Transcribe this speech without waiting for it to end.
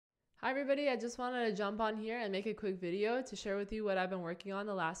Hi everybody, I just wanted to jump on here and make a quick video to share with you what I've been working on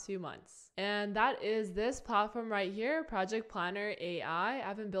the last few months. And that is this platform right here, Project Planner AI.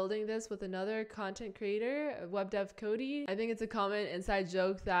 I've been building this with another content creator, WebDevCody. I think it's a common inside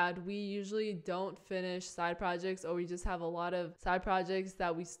joke that we usually don't finish side projects, or we just have a lot of side projects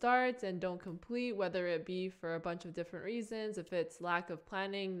that we start and don't complete, whether it be for a bunch of different reasons, if it's lack of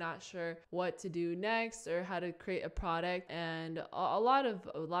planning, not sure what to do next, or how to create a product, and a lot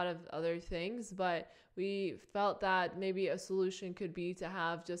of other things. But we felt that maybe a solution could be to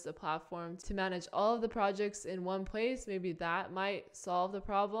have just a platform to manage all of the projects in one place. Maybe that might solve the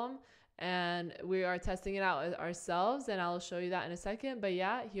problem, and we are testing it out ourselves, and I'll show you that in a second. But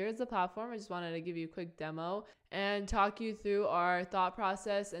yeah, here's the platform. I just wanted to give you a quick demo and talk you through our thought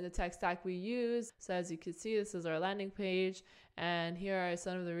process and the tech stack we use. So as you can see, this is our landing page, and here are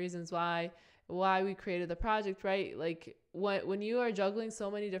some of the reasons why we created the project, right? Like when you are juggling so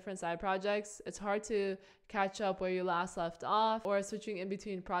many different side projects, it's hard to catch up where you last left off, or switching in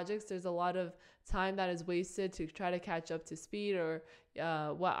between projects. There's a lot of time that is wasted to try to catch up to speed, or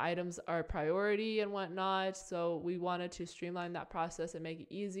what items are priority and whatnot. So we wanted to streamline that process and make it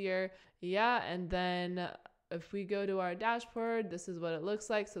easier. Yeah, and then if we go to our dashboard, this is what it looks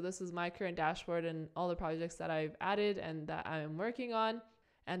like. So this is my current dashboard and all the projects that I've added and that I'm working on,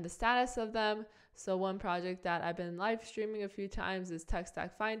 and the status of them. So one project that I've been live streaming a few times is Tech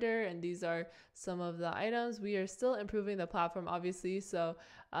Stack Finder, and these are some of the items. We are still improving the platform, obviously, so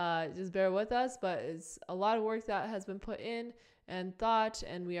just bear with us, but it's a lot of work that has been put in and thought,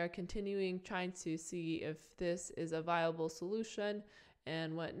 and we are continuing trying to see if this is a viable solution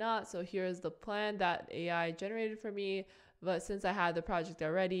and whatnot. So here's the plan that AI generated for me. But since I had the project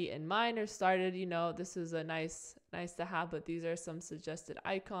already in mind or started, this is a nice to have, but these are some suggested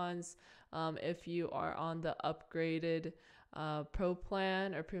icons if you are on the upgraded pro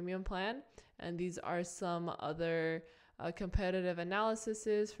plan or premium plan. And these are some other competitive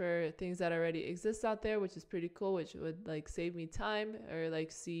analyses for things that already exist out there, which is pretty cool, which would save me time, or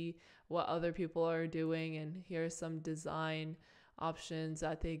see what other people are doing. And here's some design options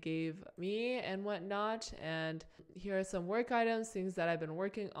that they gave me and whatnot. And here are some work items, things that I've been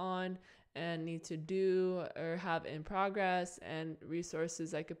working on and need to do or have in progress, and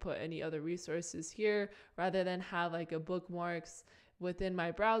resources. I could put any other resources here rather than have a bookmarks within my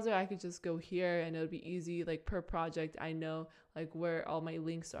browser. I could just go here and it would be easy. Per project, I know where all my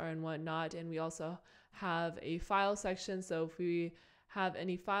links are and whatnot. And we also have a file section, so if we have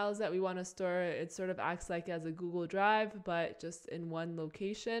any files that we want to store, it sort of acts as a Google Drive, but just in one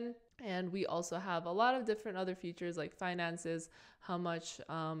location. And we also have a lot of different other features like finances, how much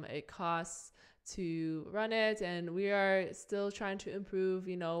it costs to run it. And we are still trying to improve,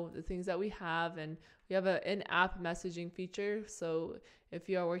 the things that we have. And we have an in-app messaging feature. So if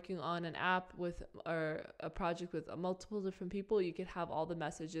you are working on an app or a project with multiple different people, you could have all the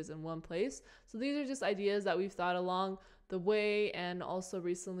messages in one place. So these are just ideas that we've thought along the way. And also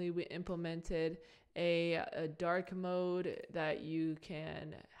recently we implemented a dark mode that you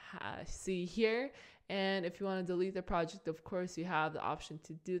can see here. And if you want to delete the project, of course, you have the option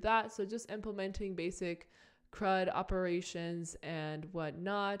to do that. So just implementing basic CRUD operations and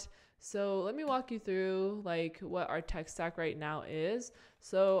whatnot. So let me walk you through what our tech stack right now is.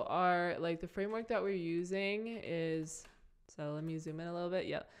 So our the framework that we're using is, so let me zoom in a little bit.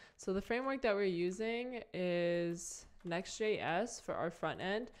 Yeah. So the framework that we're using is Next.js for our front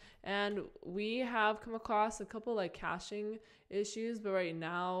end, and we have come across a couple caching issues, but right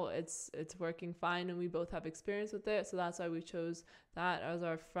now it's working fine, and we both have experience with it. So that's why we chose that as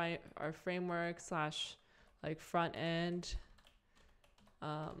our framework slash front end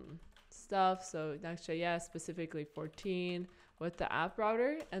stuff. So Next.js, specifically 14 with the app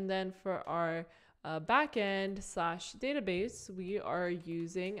router. And then for our backend slash database, we are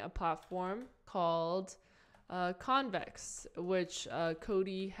using a platform called Convex, which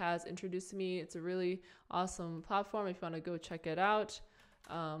Cody has introduced to me. It's a really awesome platform if you want to go check it out.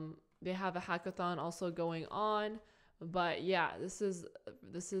 They have a hackathon also going on. But yeah, this is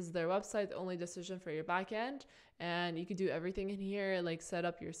their website, the only decision for your backend, and you can do everything in here, set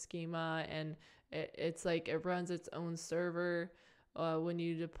up your schema, and it's it runs its own server when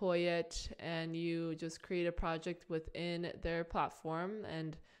you deploy it, and you just create a project within their platform,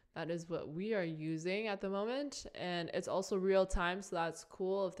 and that is what we are using at the moment. And it's also real time, so that's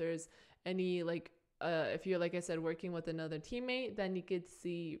cool. If there's any if you're, I said, working with another teammate, then you could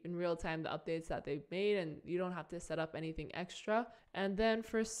see in real time the updates that they've made, and you don't have to set up anything extra. And then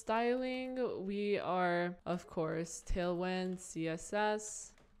for styling, we are, of course, Tailwind,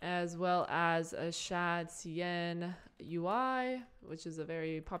 CSS, as well as a shad cn UI, which is a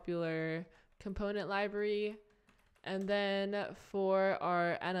very popular component library. And then for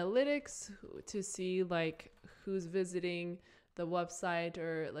our analytics to see like who's visiting the website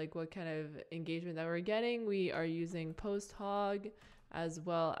or like what kind of engagement that we're getting, we are using PostHog, as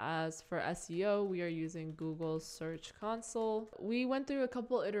well as for SEO, we are using Google Search Console. We went through a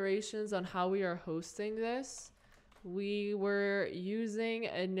couple iterations on how we are hosting this. We were using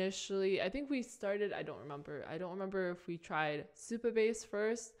initially, I think we started, I don't remember if we tried Supabase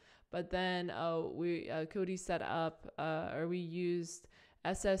first, but then Cody set up, or we used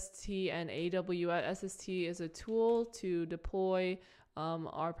SST and AWS. SST is a tool to deploy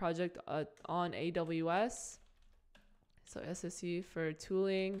our project on AWS. So SST for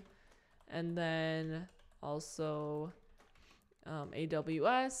tooling, and then also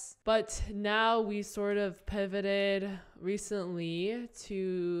AWS. But now we sort of pivoted recently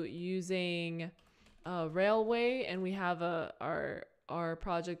to using Railway, and we have our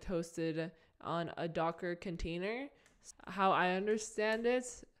project hosted on a Docker container. How I understand it,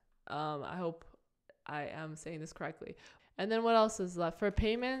 I hope I am saying this correctly. And then what else is left? For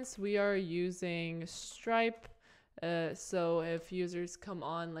payments, we are using Stripe. So if users come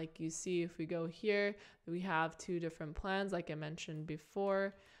on, like you see, if we go here, we have two different plans, like I mentioned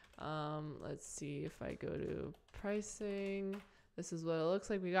before. Let's see if I go to pricing. This is what it looks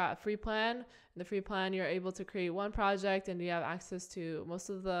like. We got a free plan. In the free plan, you're able to create one project and you have access to most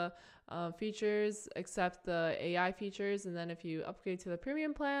of the features except the AI features. And then if you upgrade to the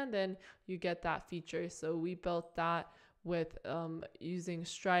premium plan, then you get that feature. So we built that with using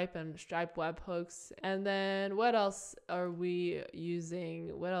Stripe and Stripe webhooks. And then what else are we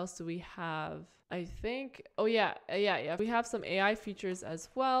using? What else do we have? I think, yeah. We have some AI features as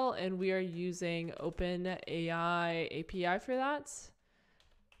well, and we are using OpenAI API for that.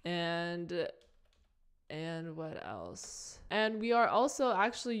 And what else? And we are also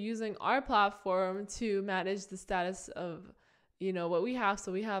actually using our platform to manage the status of what we have.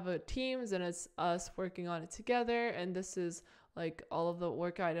 So we have a Teams, and it's us working on it together. And this is like all of the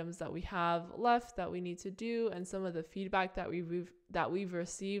work items that we have left that we need to do, and some of the feedback that we've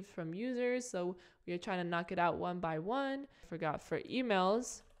received from users. So we are trying to knock it out one by one. Forgot for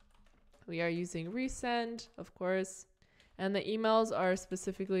emails, we are using Resend, of course. And the emails are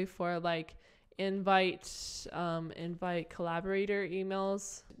specifically for like invite collaborator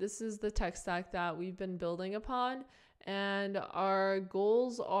emails. This is the tech stack that we've been building upon. And our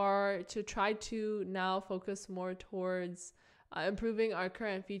goals are to try to now focus more towards improving our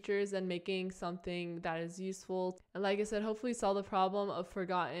current features and making something that is useful. And like I said, hopefully solve the problem of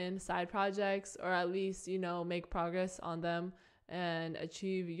forgotten side projects, or at least, make progress on them and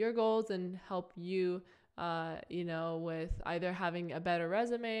achieve your goals and help you, with either having a better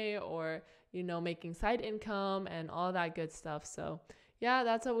resume or, making side income and all that good stuff. So yeah,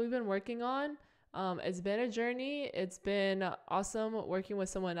 that's what we've been working on. It's been a journey. It's been awesome working with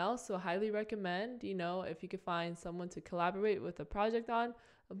someone else. So highly recommend, if you could find someone to collaborate with a project on.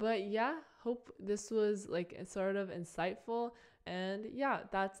 But yeah, hope this was like sort of insightful. And yeah,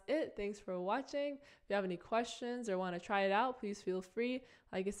 that's it. Thanks for watching. If you have any questions or want to try it out, please feel free.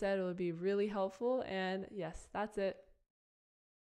 Like I said, it would be really helpful. And yes, that's it.